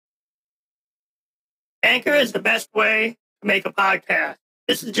Anchor is the best way to make a podcast.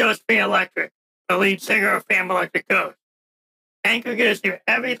 This is Josephine Electric, the lead singer of Family Electric Ghost. Anchor gives you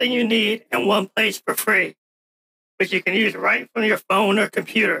everything you need in one place for free, which you can use right from your phone or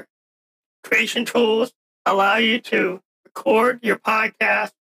computer. Creation tools allow you to record your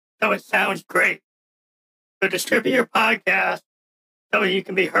podcast so it sounds great. So distribute your podcast so you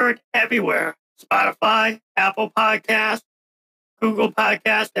can be heard everywhere. Spotify, Apple Podcasts, Google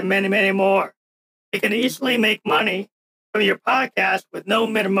Podcasts, and many, many more. You can easily make money from your podcast with no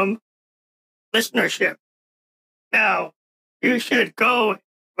minimum listenership. Now, you should go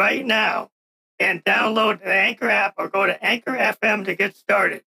right now and download the Anchor app or go to Anchor FM to get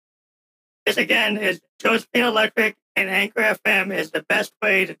started. This again is Josephine Electric, and Anchor FM is the best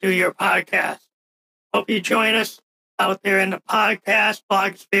way to do your podcast. Hope you join us out there in the podcast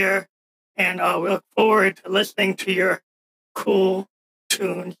blogosphere, and we look forward to listening to your cool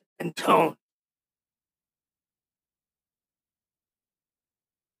tunes and tones.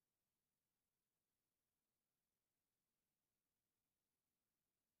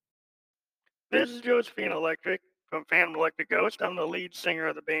 This is Josephine Electric from Phantom Electric Ghost. I'm the lead singer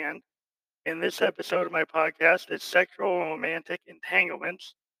of the band. And this episode of my podcast is Sexual Romantic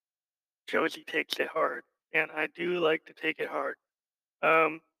Entanglements. Josie takes it hard, and I do like to take it hard.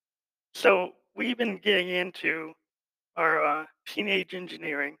 So we've been getting into our teenage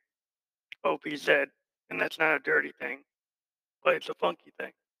engineering, OPZ, and that's not a dirty thing, but it's a funky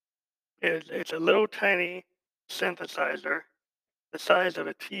thing. It's a little tiny synthesizer the size of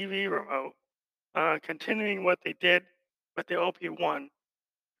a TV remote, continuing what they did with the OP1,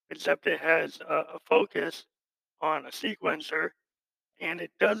 except it has a focus on a sequencer, and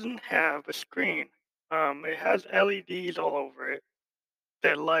it doesn't have a screen. It has LEDs all over it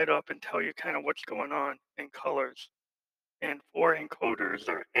that light up and tell you kind of what's going on in colors. And 4 encoders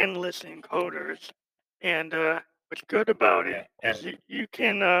are endless encoders. And what's good about it is you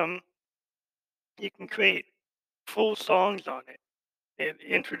can create full songs on it. It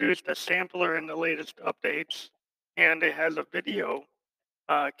introduced a sampler in the latest updates, and it has a video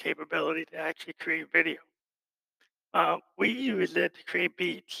capability to actually create video. We use it to create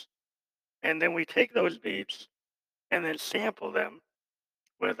beats, and then we take those beats and then sample them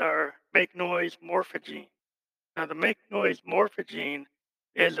with our Make Noise Morphogene. Now, the Make Noise Morphogene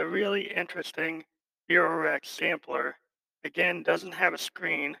is a really interesting Eurorack sampler. Again, doesn't have a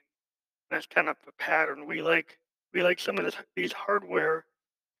screen. That's kind of a pattern. We like some of these hardware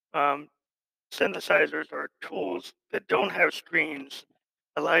um, synthesizers or tools that don't have screens.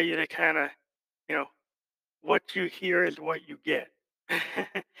 Allow you to kind of, you know, what you hear is what you get,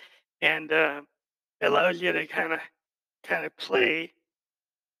 and allows you to kind of play,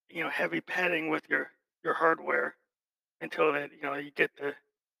 heavy padding with your hardware until that you get the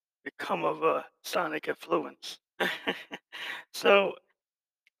come of a sonic influence. So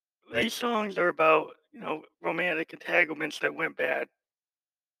these songs are about romantic entanglements that went bad,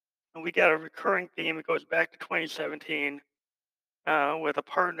 and we got a recurring theme. It goes back to 2017 with a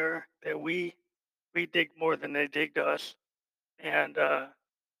partner that we dig more than they digged us, and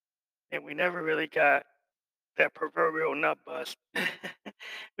and we never really got that proverbial nut bust.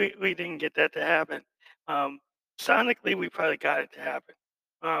 We didn't get that to happen. Um, Sonically, we probably got it to happen,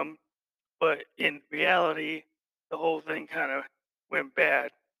 um, but in reality, the whole thing kind of went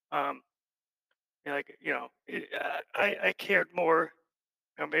bad. Um, I cared more,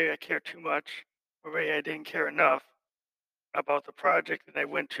 or maybe I cared too much, or maybe I didn't care enough about the project, and I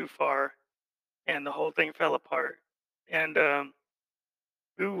went too far, and the whole thing fell apart. And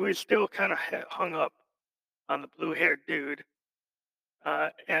we still kind of hung up on the blue-haired dude,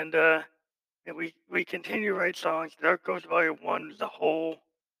 and we continue to write songs. Dark Ghost Volume One is a whole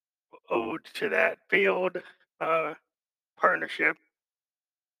ode to that failed uh, partnership,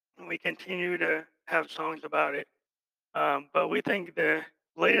 and we continue to have songs about it. But we think the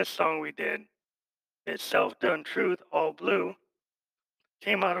latest song we did is Self Done Truth, All Blue.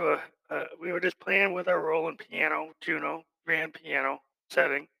 Came out of we were just playing with our Roland piano, Juno, grand piano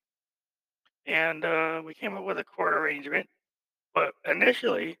setting, and we came up with a chord arrangement. But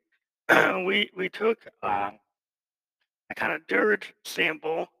initially, we took a kind of dirge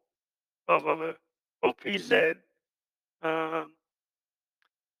sample of a OPZ um,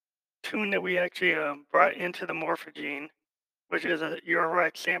 tune that we actually brought into the Morphogene, which is a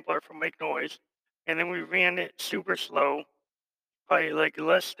Eurorack sampler from Make Noise, and then we ran it super slow, probably like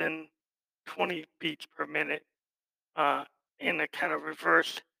less than 20 beats per minute, uh, in a kind of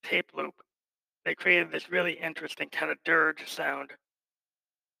reverse tape loop. They created this really interesting kind of dirge sound,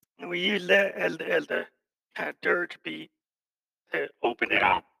 and we used that as the kind of dirge beat to open it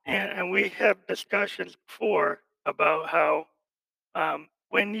up and we have discussions before about how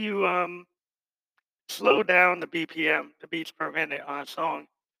when you slow down the BPM, the beats per minute on a song,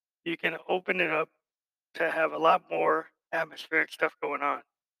 you can open it up to have a lot more atmospheric stuff going on.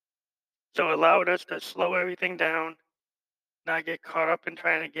 So it allowed us to slow everything down, not get caught up in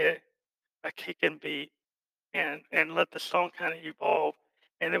trying to get a kick and beat, and let the song kind of evolve.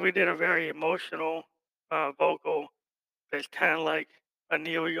 And then we did a very emotional vocal that's kind of like a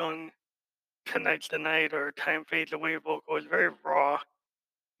Neil Young "Tonight's the Night" or "Time Fades Away" vocal. It's very raw,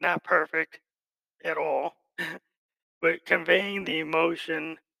 not perfect at all, but conveying the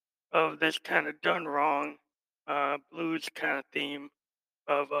emotion of this kind of done wrong blues kind of theme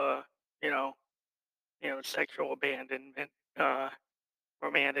of you know sexual abandonment, uh,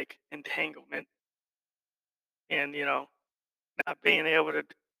 romantic entanglement, and not being able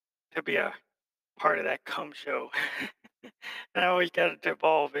to be a part of that cum show. And I always got to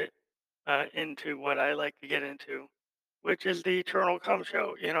devolve it into what I like to get into, which is the eternal cum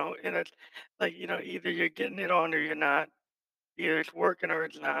show. And it's like either you're getting it on or you're not. Either it's working or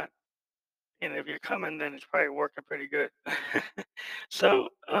it's not. And if you're coming, then it's probably working pretty good. So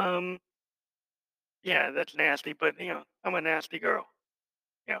yeah, that's nasty. But I'm a nasty girl.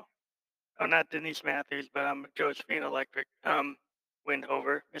 You know, I'm not Denise Matthews, but I'm Josephine Electric.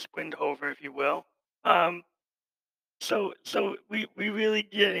 Windhover, Miss Windhover, if you will. Um, so we really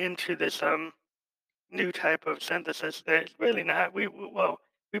get into this new type of synthesis that's really not well,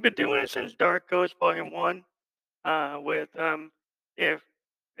 we've been doing it since Dark Ghost Volume 1, with if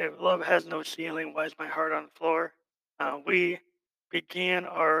love has no ceiling, why is my heart on the floor? We began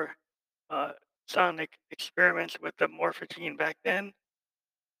our uh, sonic experiments with the Morphogene back then,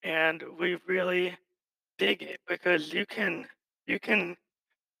 and we really dig it because you can.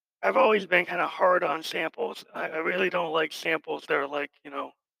 I've always been kind of hard on samples. I really don't like samples that are like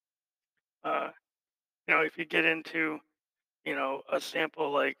uh, if you get into a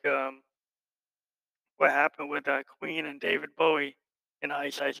sample like what happened with Queen and David Bowie in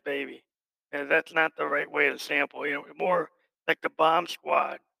Ice Ice Baby. And that's not the right way to sample. More like the Bomb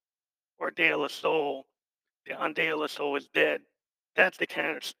Squad or De La Soul. The On De La Soul is Dead. That's the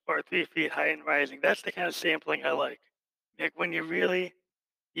kind of, or 3 Feet High and Rising. That's the kind of sampling I like. Like when you really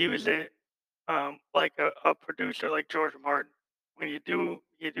use it, like a producer like George Martin. When you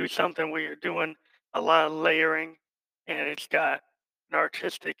do something where you're doing a lot of layering, and it's got an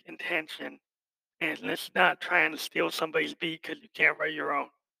artistic intention, and it's not trying to steal somebody's beat because you can't write your own.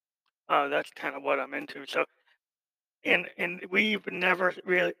 That's kind of what I'm into. So, and we've never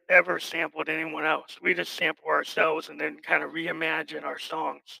really ever sampled anyone else. We just sample ourselves and then kind of reimagine our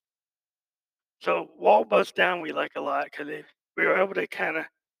songs. So, Wall Bust Down we like a lot because we were able to kind of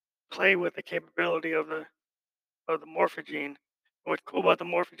play with the capability of the Morphogene. What's cool about the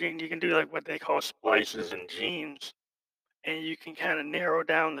Morphogene, you can do like what they call splices and genes, and you can kind of narrow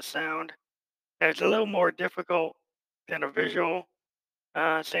down the sound. And it's a little more difficult than a visual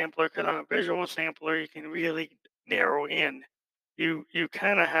sampler, because on a visual sampler you can really narrow in. You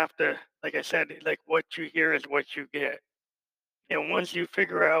kind of have to, like I said, like what you hear is what you get. And once you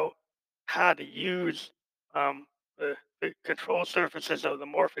figure out how to use um, the control surfaces of the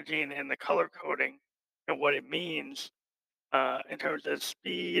Morphogene and the color coding and what it means in terms of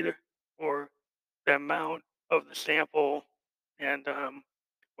speed or the amount of the sample, and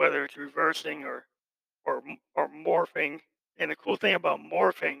whether it's reversing or morphing. And the cool thing about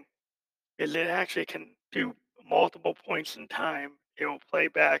morphing is it actually can do multiple points in time. It will play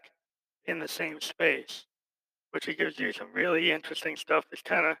back in the same space, which it gives you some really interesting stuff. That's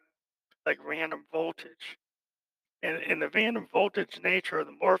kind of like random voltage. And in the random voltage nature of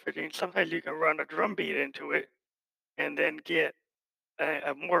the morphogene, sometimes you can run a drum beat into it and then get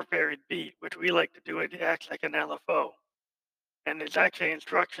a more varied beat, which we like to do. It acts like an LFO. And there's actually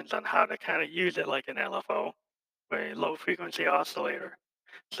instructions on how to kind of use it like an LFO, a low frequency oscillator.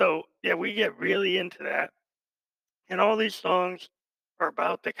 So yeah, we get really into that. And all these songs are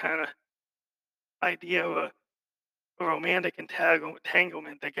about the kind of idea of a romantic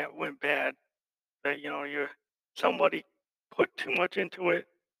entanglement that went bad. That you somebody put too much into it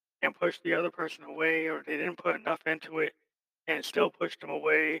and pushed the other person away, or they didn't put enough into it and still pushed them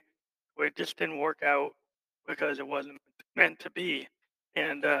away, where it just didn't work out because it wasn't meant to be.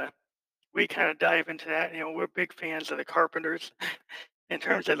 And we kind of dive into that. We're big fans of the Carpenters in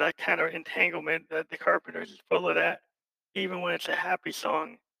terms of that kind of entanglement. That the Carpenters is full of that. Even when it's a happy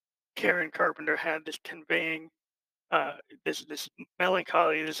song, Karen Carpenter had this conveying uh, this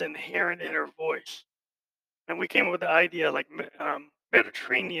melancholy, this inherent in her voice. And we came up with the idea like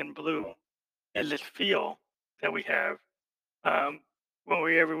Mediterranean blue is this feel that we have, um,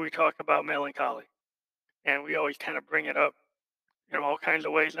 whenever we talk about melancholy, and we always kind of bring it up in all kinds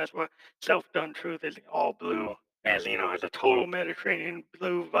of ways. And that's what Self-Done Truth is all blue, as as a total Mediterranean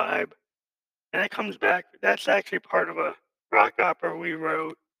blue vibe. And it comes back. That's actually part of a rock opera we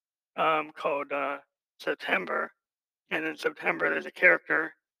wrote called September. And in September, there's a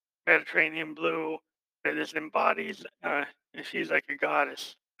character, Mediterranean blue, that just embodies. And she's like a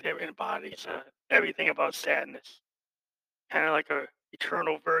goddess that embodies everything about sadness, kind of like a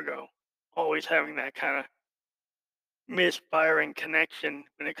eternal Virgo, always having that kind of misfiring connection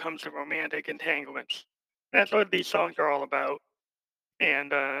when it comes to romantic entanglements. That's what these songs are all about,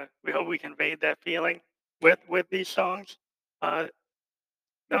 and we hope we conveyed that feeling with these songs. Uh,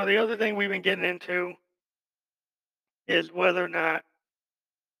 Now, the other thing we've been getting into is whether or not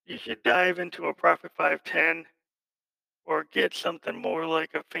you should dive into a Prophet 510 or get something more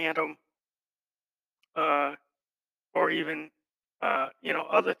like a Phantom, uh, or even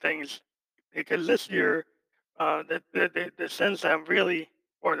other things, because this year the sense I'm really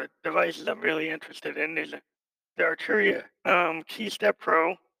or the devices I'm really interested in is the Arturia KeyStep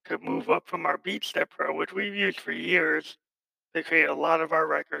Pro to move up from our BeatStep Pro, which we've used for years to create a lot of our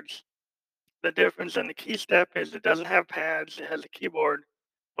records. The difference in the KeyStep is it doesn't have pads, it has a keyboard,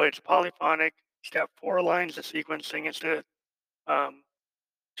 but it's polyphonic. It's got 4 lines of sequencing instead of um,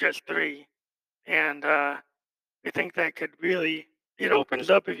 just 3. And we think that could really, it opens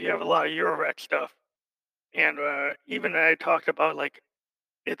up if you have a lot of Eurorack stuff. And even I talked about like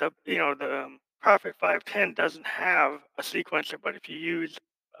the Prophet 510 doesn't have a sequencer, but if you use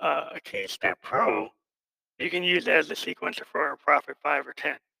a KeyStep Pro, you can use it as a sequencer for a Prophet 5 or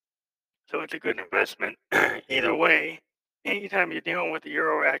 10. So it's a good investment either way. Anytime you're dealing with the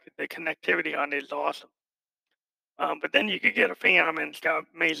Eurorack, the connectivity on it is awesome. But then you could get a Phantom and it's got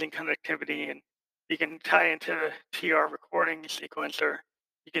amazing connectivity, and you can tie into the TR recording sequencer.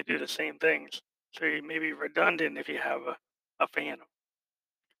 You could do the same things. So you may be redundant if you have a Phantom.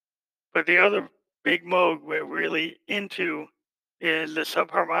 But the other big Moog we're really into is the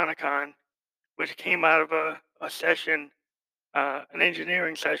Subharmonicon, which came out of a session, an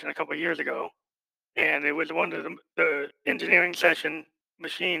engineering session a couple of years ago. And it was one of the engineering session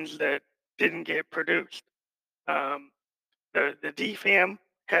machines that didn't get produced. Um, the DFAM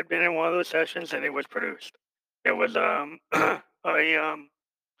had been in one of those sessions and it was produced. It was a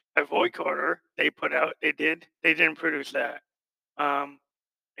voiceoder they put out. They didn't produce that. Um,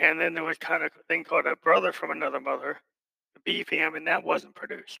 and then there was kind of a thing called a brother from another mother, the BFAM, and that wasn't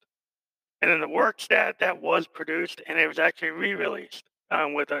produced. And then the Workstat that was produced and it was actually re-released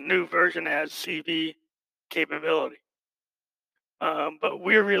with a new version that has CV capability. But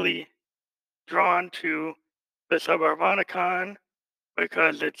we're really drawn to the Subharmonicon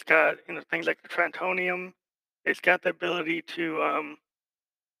because it's got things like the Trantonium. It's got the ability to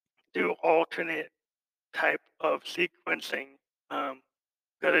do alternate type of sequencing um,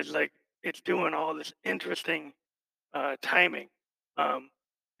 because it's doing all this interesting timing um,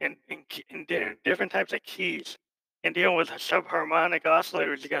 and different types of keys. And dealing with subharmonic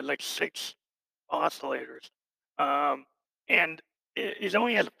oscillators, you got like 6 oscillators. Um, and it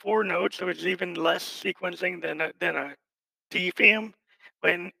only has 4 notes, so it's even less sequencing than a DFAM.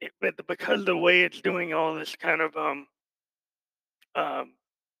 But because of the way it's doing all this kind of um,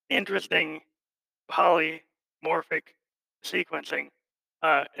 interesting polymorphic sequencing,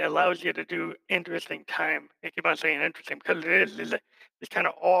 it allows you to do interesting time. I keep on saying interesting because it's this kind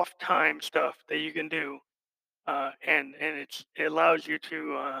of off time stuff that you can do, and it allows you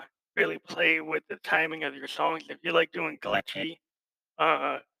to really play with the timing of your songs. If you like doing glitchy,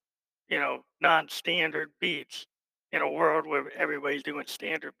 uh, non-standard beats in a world where everybody's doing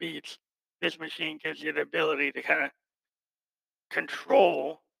standard beats, this machine gives you the ability to kind of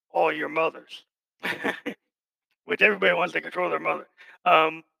control all your mothers, which everybody wants to control their mother.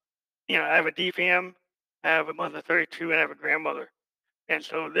 Um, I have a DFAM, I have a mother 32, and I have a grandmother. And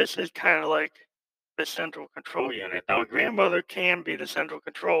so this is kind of like the central control unit. Now, a grandmother can be the central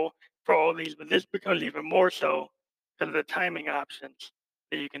control for all these, but this becomes even more so because of the timing options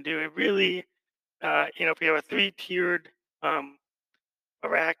that you can do. It really, if you have a three-tiered um,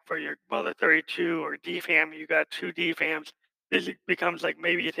 rack for your mother 32 or DFAM, you got 2 DFAMs. This becomes like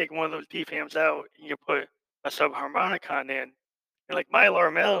maybe you take one of those DFAMs out and you put a subharmonicon in. And like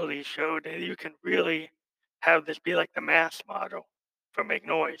Mylar Melody showed that you can really have this be like the mass model for Make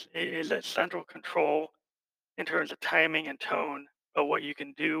Noise. It is a central control in terms of timing and tone of what you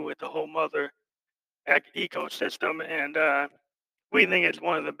can do with the whole mother ecosystem. And we think it's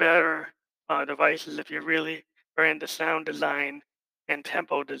one of the better devices if you really are into sound design and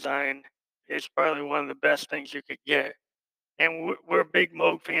tempo design. It's probably one of the best things you could get. and we're big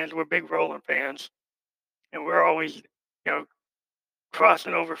Moog fans, we're big Roland fans, and we're always,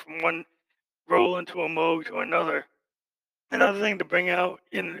 crossing over from one Roland to a Moog to another. Another thing to bring out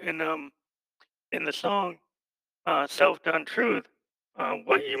in the song, "Self Done Truth,"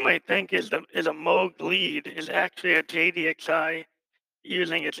 what you might think is a Moog lead is actually a JDXI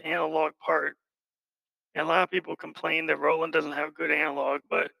using its analog part. And a lot of people complain that Roland doesn't have good analog,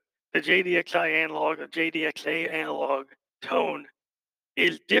 but the JDXI analog or JDXA analog tone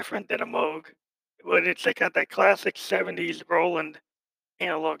is different than a Moog, but it's got that classic 70s Roland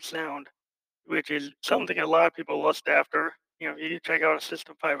analog sound, which is something a lot of people lust after. You check out a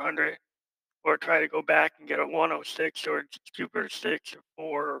System 500 or try to go back and get a 106 or a Jupiter 6 or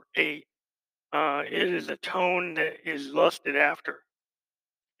 4 or 8. It is a tone that is lusted after.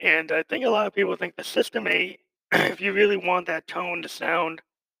 And I think a lot of people think the System 8, if you really want that tone to sound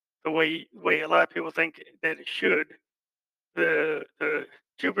the way a lot of people think that it should, the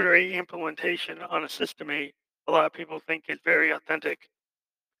Jupiter 8 implementation on a System 8, a lot of people think is very authentic.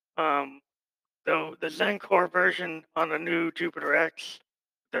 Um, though the Zencore version on the new Jupiter X,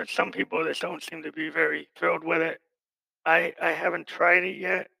 there's some people that don't seem to be very thrilled with it. I haven't tried it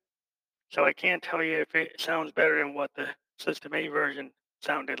yet, so I can't tell you if it sounds better than what the System 8 version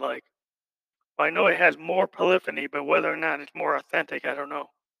sounded like. Well, I know it has more polyphony, but whether or not it's more authentic, I don't know.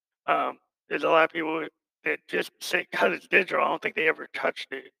 There's a lot of people that just say because it's digital, I don't think they ever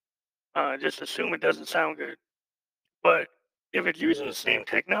touched it. Just assume it doesn't sound good. But if it's using the same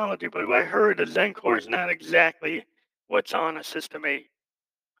technology, but I heard the Zencore is not exactly what's on a System 8.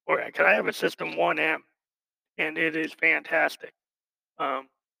 Or could I have a System 1M, and it is fantastic. Um,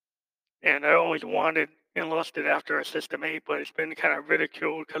 and I always wanted and lusted after a System 8, but it's been kind of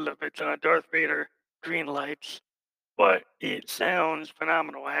ridiculed because of its Darth Vader green lights. But it sounds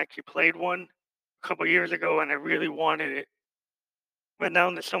phenomenal. I actually played one a couple years ago, and I really wanted it. But now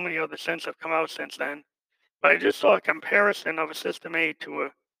that so many other synths have come out since then, but I just saw a comparison of a System 8 to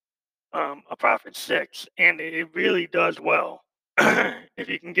a Prophet 6, and it really does well. If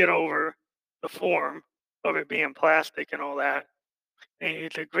you can get over the form of it being plastic and all that,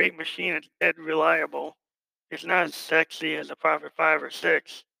 it's a great machine. It's dead reliable. It's not as sexy as a Prophet 5 or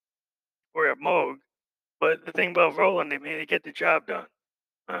 6 or a Moog, but the thing about Roland, they get the job done.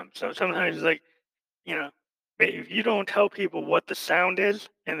 So sometimes, like, you know, if you don't tell people what the sound is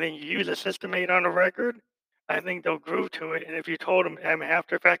and then you use a System 8 on a record, I think they'll groove to it. And if you told them, I mean,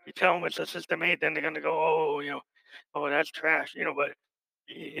 after the fact, you tell them it's a System 8, then they're going to go, oh, oh, that's trash, but,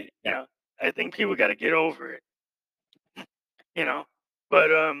 I think people got to get over it, you know. But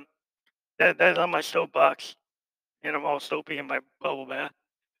that's on my soapbox, and I'm all soapy in my bubble bath.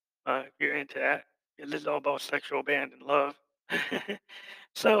 If you're into that, 'cause this is all about sexual abandon love.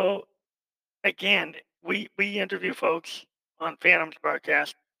 So, again, we interview folks on Phantom's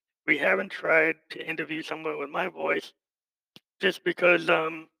broadcast. We haven't tried to interview someone with my voice just because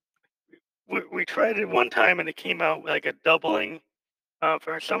we tried it one time and it came out like a doubling.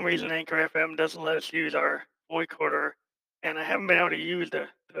 For some reason, Anchor FM doesn't let us use our voiceover, and I haven't been able to use the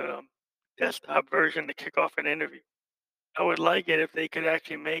desktop version to kick off an interview. I would like it if they could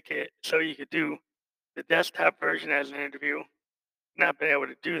actually make it so you could do the desktop version as an interview. Not been able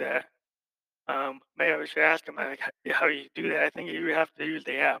to do that. Maybe I should ask them like, how you do that. I think you have to use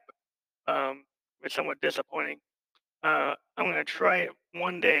the app. It's somewhat disappointing. I'm gonna try it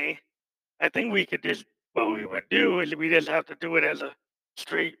one day. I think we could just what we would do is we just have to do it as a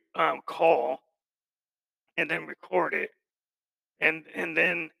straight call and then record it, and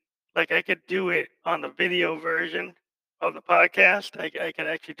then like I could do it on the video version of the podcast. I could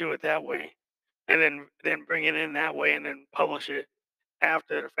actually do it that way, and then bring it in that way, and then publish it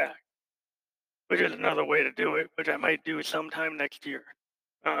after the fact, which is another way to do it, which I might do sometime next year.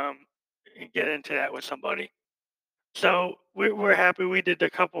 Um, and get into that with somebody. So we're happy we did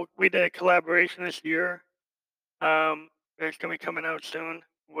a collaboration this year. It's gonna be coming out soon.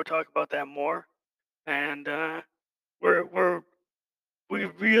 We'll talk about that more. And we're we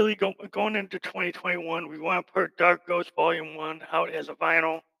really going into 2021. We want to put Dark Ghost Volume One out as a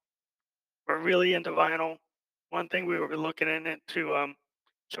vinyl. We're really into vinyl. One thing we were looking into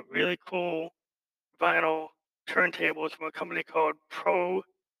some really cool vinyl turntables from a company called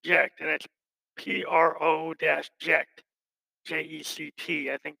Project, and it's Pro-Ject, Ject.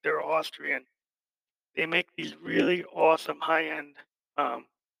 I think they're Austrian. They make these really awesome high-end um,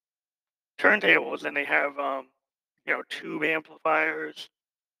 turntables, and they have tube amplifiers.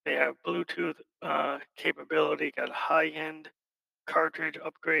 They have Bluetooth capability. Got high-end cartridge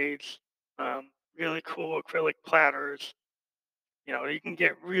upgrades. Really cool acrylic platters. You can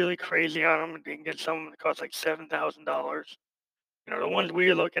get really crazy on them. You can get some that cost like $7,000. The ones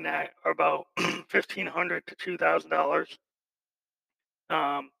we're looking at are about $1,500 to $2,000,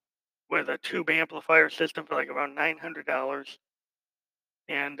 um, with a tube amplifier system for like around $900.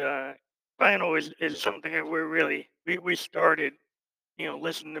 And vinyl is something that we started,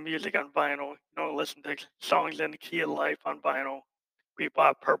 listening to music on vinyl, listen to songs in the key of life on vinyl. We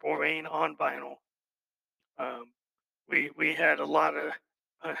bought Purple Rain on vinyl. Um, we had a lot of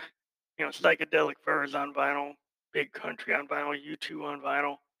uh, psychedelic furs on vinyl, Big Country on vinyl, U2 on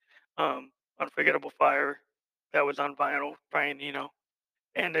vinyl, um, Unforgettable Fire that was on vinyl, Brian Eno.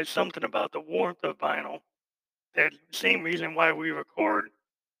 And there's something about the warmth of vinyl, that same reason why we record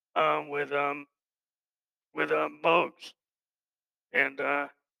um, with um, with Moog's and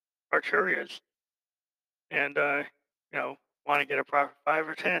Arturias, and want to get a proper 5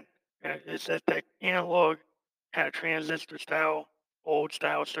 or 10. It's that analog kind of transistor style, old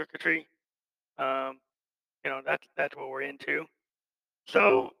style circuitry. Um, that's what we're into.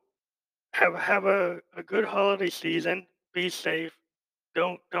 So have a good holiday season. Be safe.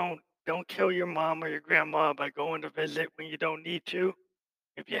 Don't kill your mom or your grandma by going to visit when you don't need to.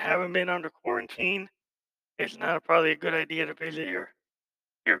 If you haven't been under quarantine, it's not probably a good idea to visit your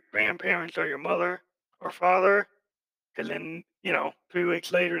grandparents or your mother or father, because then 3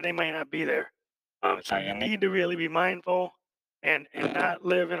 weeks later they might not be there. So you need to really be mindful and not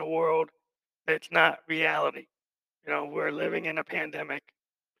live in a world that's not reality. We're living in a pandemic.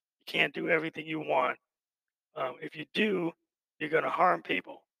 You can't do everything you want. If you do, you're going to harm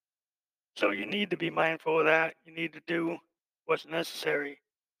people. So you need to be mindful of that. You need to do what's necessary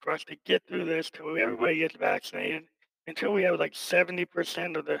for us to get through this till everybody gets vaccinated, until we have like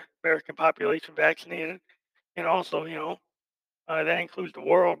 70% of the American population vaccinated. And also, that includes the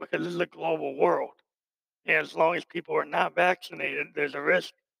world, because this is a global world. And as long as people are not vaccinated, there's a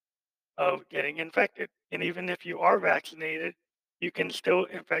risk of getting infected. And even if you are vaccinated, you can still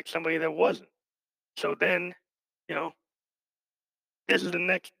infect somebody that wasn't. So then, you know, this is the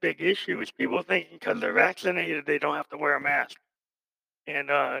next big issue, is people thinking because they're vaccinated, they don't have to wear a mask. And,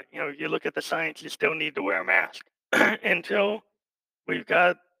 you look at the science, you still need to wear a mask. Until we've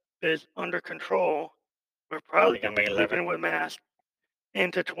got this under control, we're probably going to be living with masks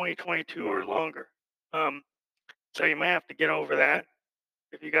into 2022 or longer. So you might have to get over that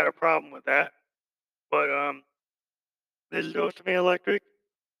if you got a problem with that. But this is Josephine Electric,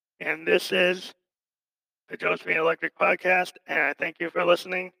 and this is the Josephine Electric podcast, and I thank you for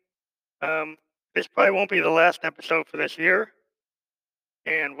listening. This probably won't be the last episode for this year,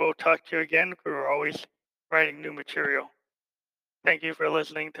 and we'll talk to you again, because we're always writing new material. Thank you for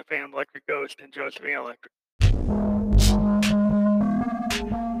listening to Phantom Electric Ghost and Josephine Electric.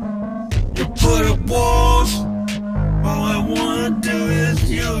 You put up walls. All I wanna do is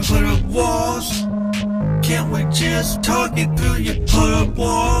you put up walls. Can't we just talk it through? You put up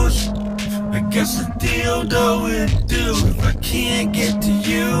walls. I guess the deal though it do. If I can't get to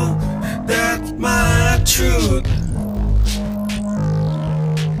you, that's my truth.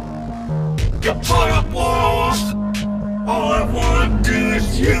 You put up walls. All I wanna do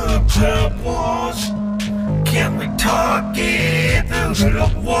is you put up walls. Can't we talk it through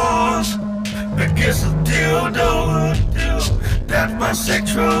the walls? I guess the dildo would do. That's my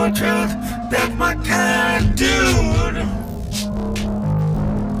sexual truth. That's my kind of dude.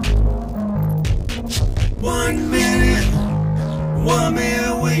 1 minute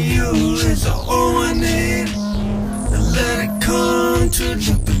with you is all I need. And let it come to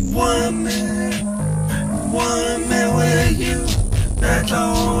just 1 minute. 1 minute with you, that's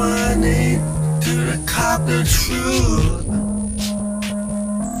all I need to cop the truth.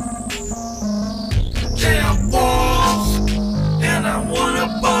 Damn walls, and I wanna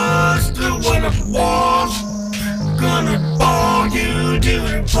bust through one of the walls. Gonna ball you, do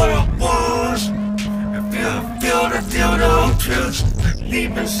and put up walls. If you feel the dildo truth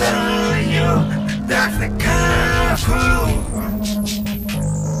deep inside of you, that's the kind of proof.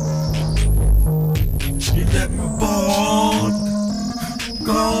 You let me ball,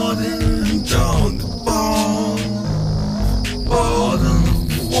 golden down the ball. Ball on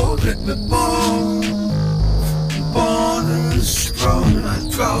the wall, let me ball. Ball and strong, I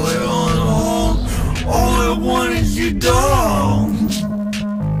draw it on the hole. All I want is you, dog.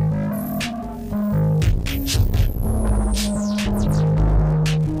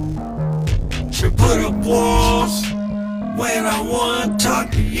 You put up walls. When I wanna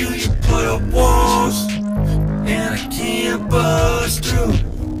talk to you, you put up walls. And I can't bust through.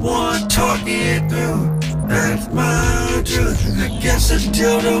 Wanna talk it through. That's my truth. I guess the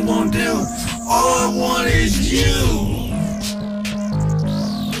dildo won't do. All I want is you.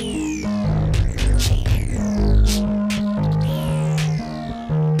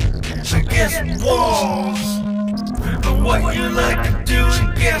 against walls. And what you like to do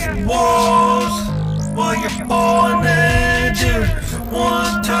against walls. While you're born and dude,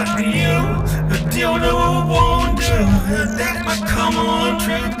 wanna talk to you, a dildo won't do. And that's my common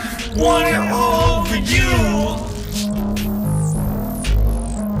truth, want it all for you.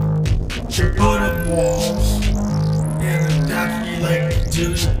 Put up walls, and that's what you like to do,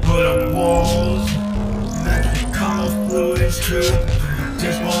 put up walls. That's what common fluid is true.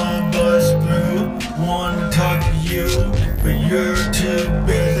 Just wanna bust through, wanna talk to you, but you're too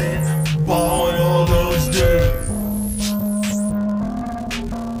busy balling all those dudes.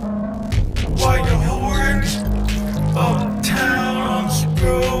 While you're whoring uptown on the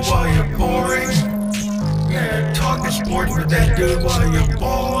screw, while you're boring, yeah, talking sports with that dude while you're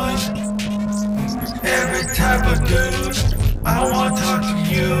balling. Every type of dude, I wanna talk to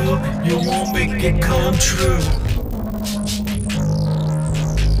you, you won't make it come true.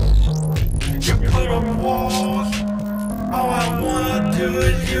 You put up walls, all I wanna do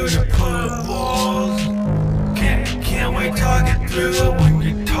is you to put up walls. Can't wait talk it through when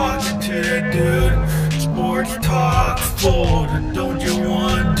you're talking to that dude. Sports talk full, don't you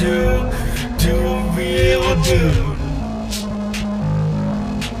wanna do a real dude.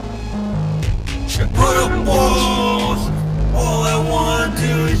 You put up walls, all I wanna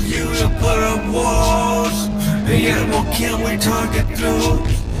do is you to put up walls. Yeah, well can't wait talk it through.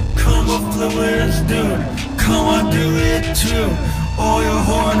 Come on, fluid dude, come on, do it too. All your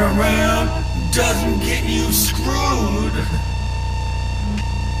horn around doesn't get you screwed.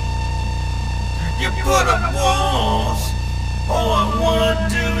 You put up walls, all I wanna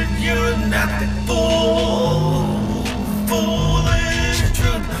do is you, not the foolish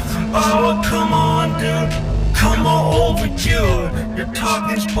truth. Oh, come on, dude, come on over you. You're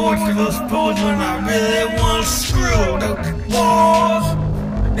talking sports to those fools when I really wanna screw the walls.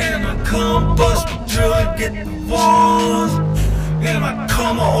 And I come bust through and get the walls. And I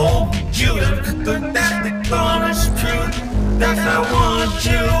come over you, that's the honest truth. That's how I want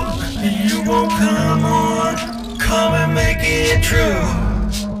you. You won't come on, come and make it true.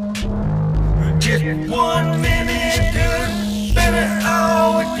 Just 1 minute, dude. Spend an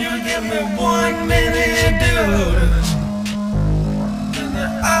hour with you, give me 1 minute, dude. Spend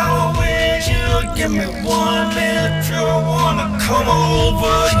an hour with you, give me 1 minute, true. I wanna come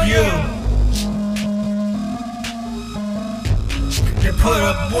over you. You put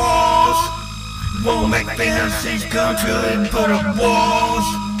up walls, won't make fantasies come true. And put up walls,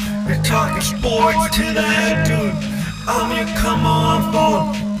 you're talking sports to that dude. I'm your come on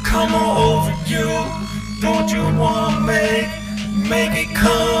phone, come on over you. Don't you wanna make it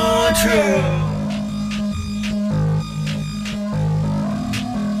come true?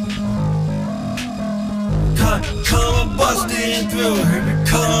 Come busting through,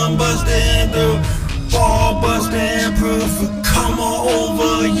 come busting through, ball busting proof, come on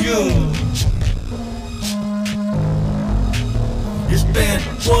over you. You spent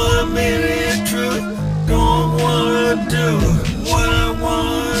 1 minute truth, don't wanna do what I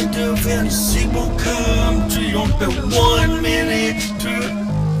wanna do. Fantasy won't come true, you don't spend 1 minute truth,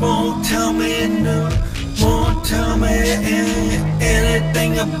 won't tell me no, won't tell me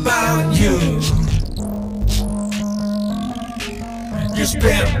anything about you. You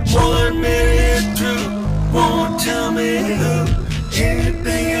spent 1 minute through, won't tell me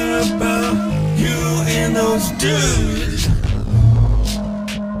anything about you and those dudes.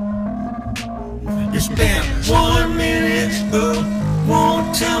 You spent 1 minute through,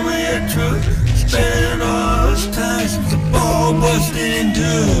 won't tell me the truth. Spent all those times with the ball busting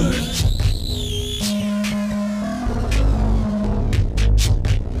dudes.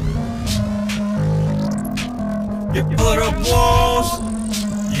 You put up walls,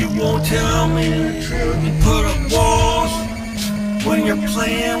 you won't tell me the truth. You put up walls when you're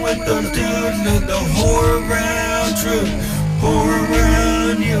playing with those dudes. The whore around truth, whore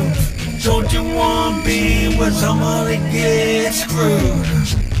around you. Don't you wanna be when somebody gets screwed?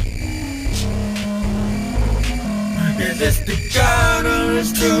 Is this the God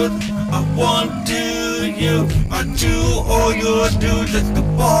honest truth? I want to you, I do all your dudes. That's the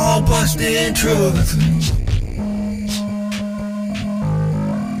ball busting truth.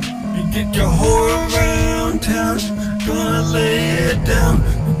 Get your whore around town, gonna lay it down.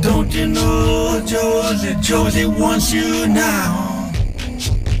 Don't you know Josie wants you now?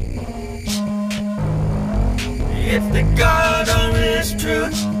 If the God honest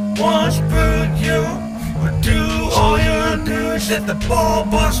truth wants prove you, or do all your dudes at the ball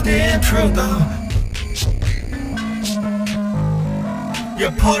busting truth. You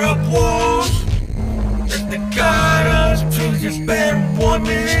put up walls, if the God honest truth, you spend 1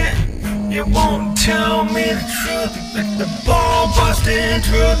 minute, You won't tell me the truth. But the ball busting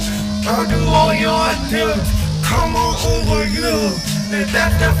truth. I'll do all your dudes. Come on over you.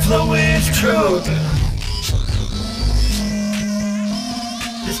 That the flow is truth.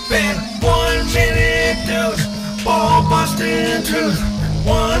 You spend 1 minute, dude. Ball busting truth.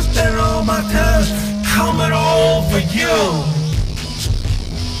 Wanna spend all my time coming over you.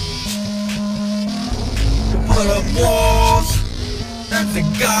 Put up walls. That's the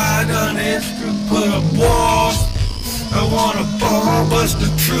God on it. Put up walls. I wanna ball bust the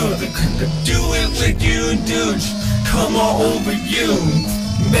truth. I couldn't do it with you, dudes. Come on over you.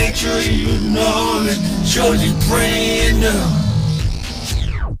 Make sure you know that Joey's brand new.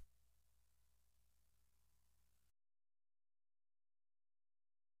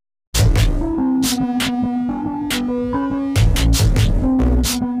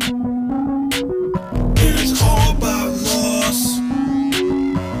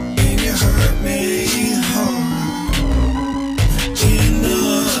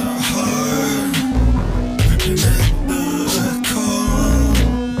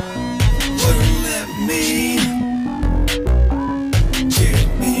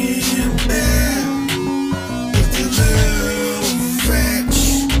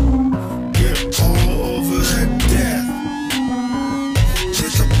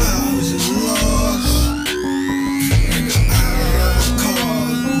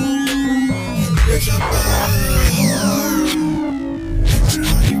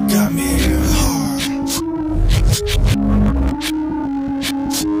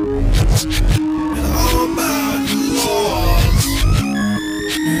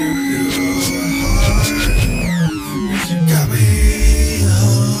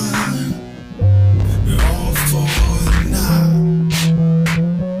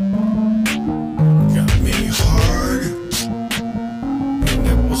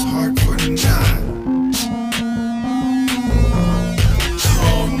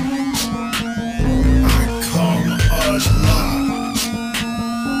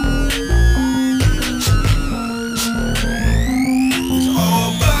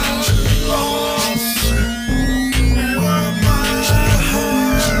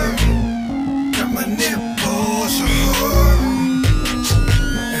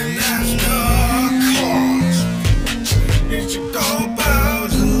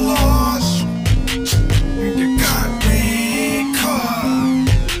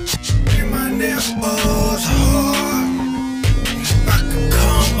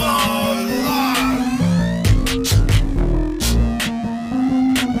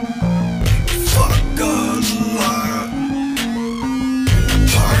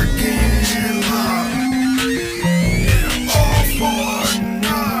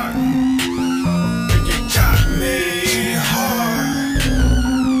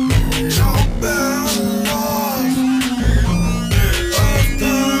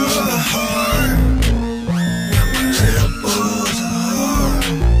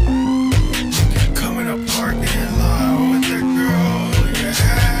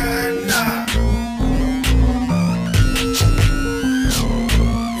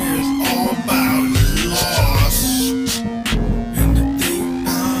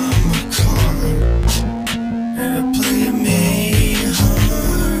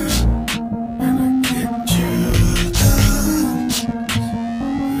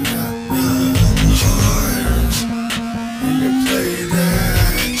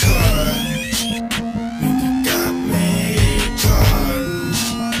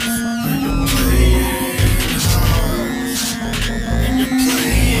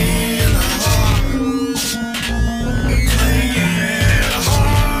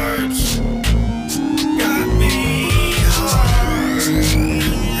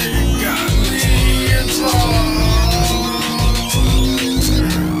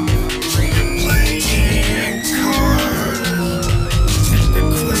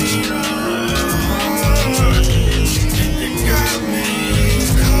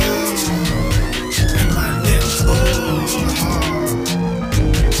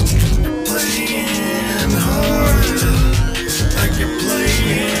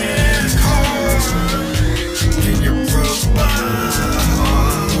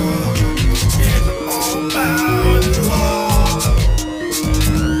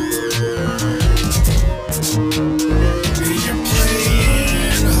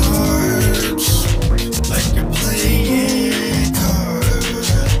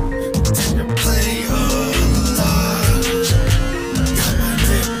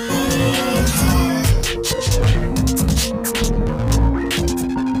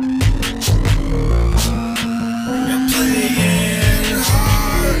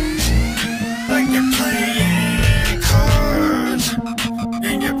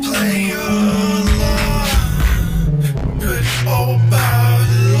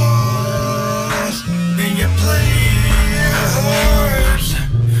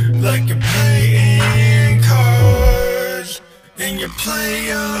 play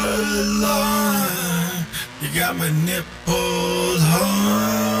along. You got my nipples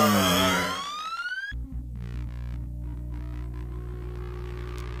hard.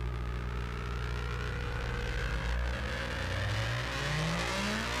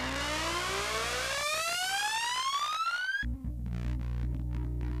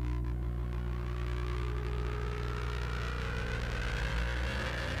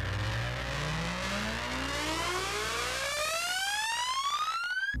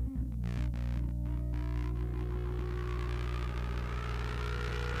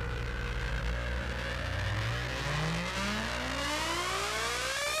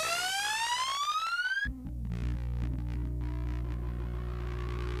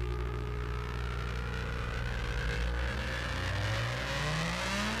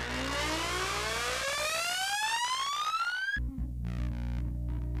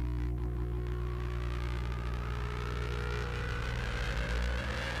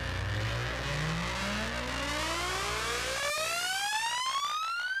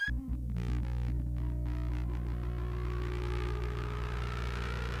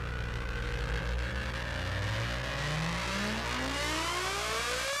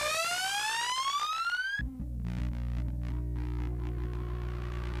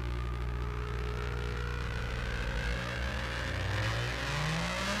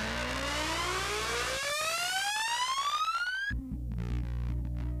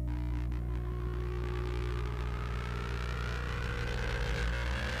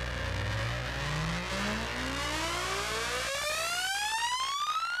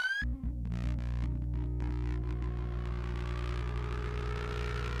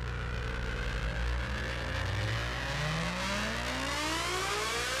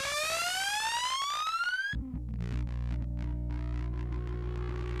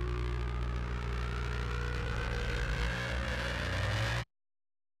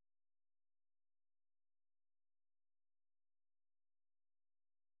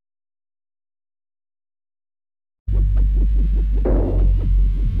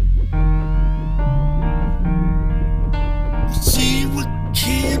 See what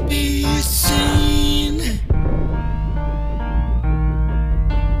can't be seen.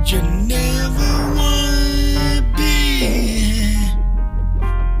 You never wanna be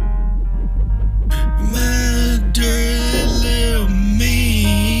my dirty little me.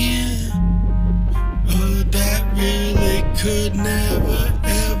 Oh, that really could never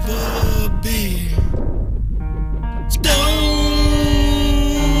ever be.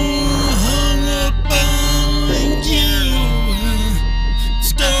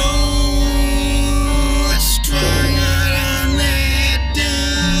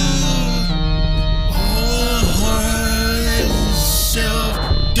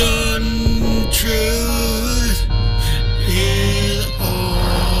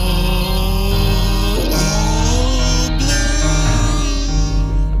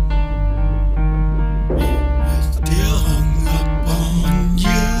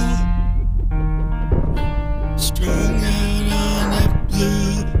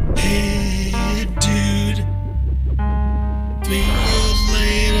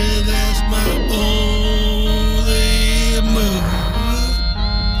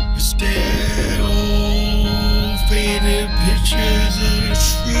 Pictures are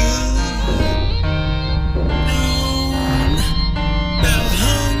true. Now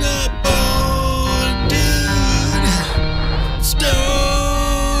hung up on dude.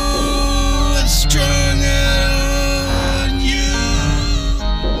 Stone strung out on you.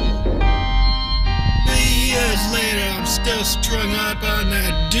 3 years later, I'm still strung up on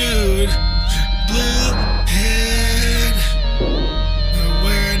that dude. Blue head,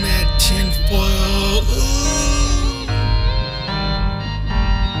 wearing that tinfoil.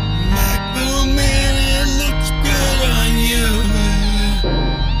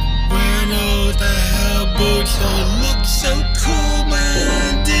 So look so cool,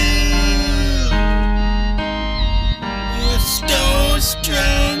 my dude. With stone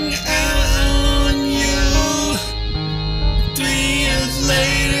strung out on you. 3 years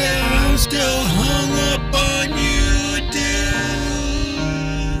later, I'm still hung up on you, dude.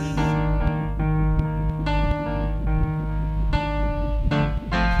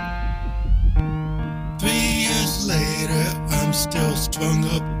 3 years later, I'm still strung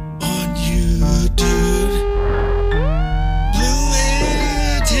up on you, dude.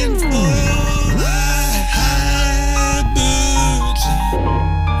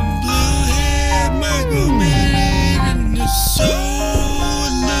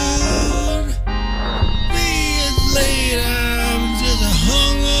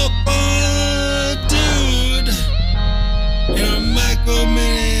 You're my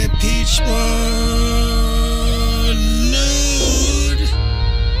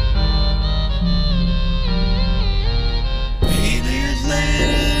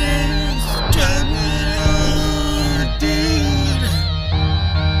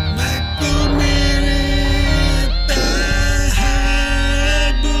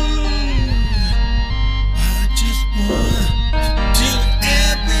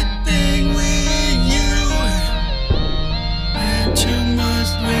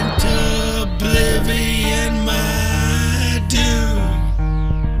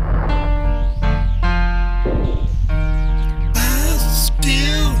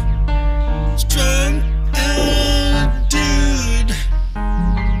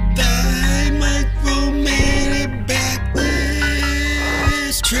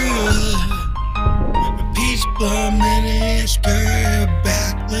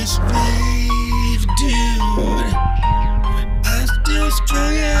much rage, dude. I still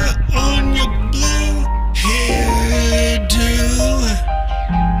strung out on your blue hairdo,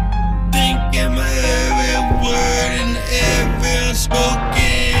 thinking my every word and every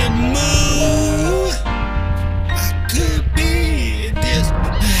unspoken move. I could be this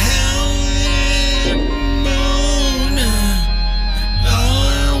howling moon. All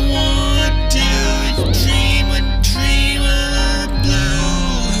I want to do is dream a dream of blue.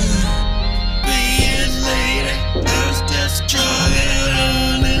 3 years later, I'm still strung out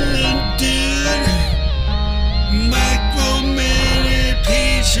on a dude. Micromanage,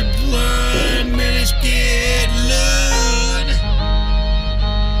 patient blind, manage get load.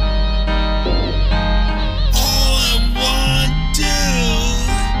 All I want to,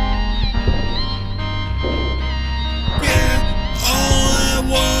 yeah, all I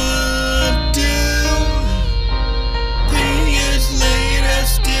want to. 3 years later,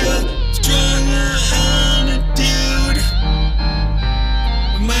 still strung on a dude.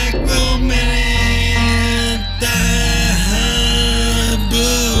 Micromanage the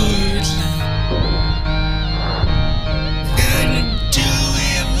boots. Gotta do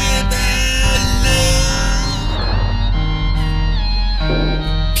it without love.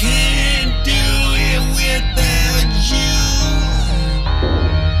 Can't do it without you.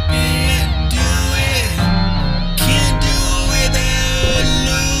 Can't do it. Can't do it without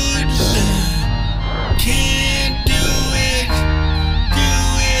lose. Can't do it. Do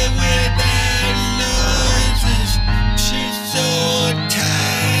it without losers. She's so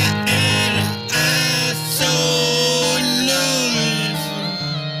tired and I so loose.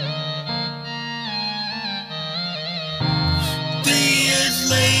 3 years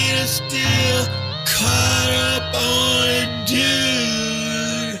later, still caught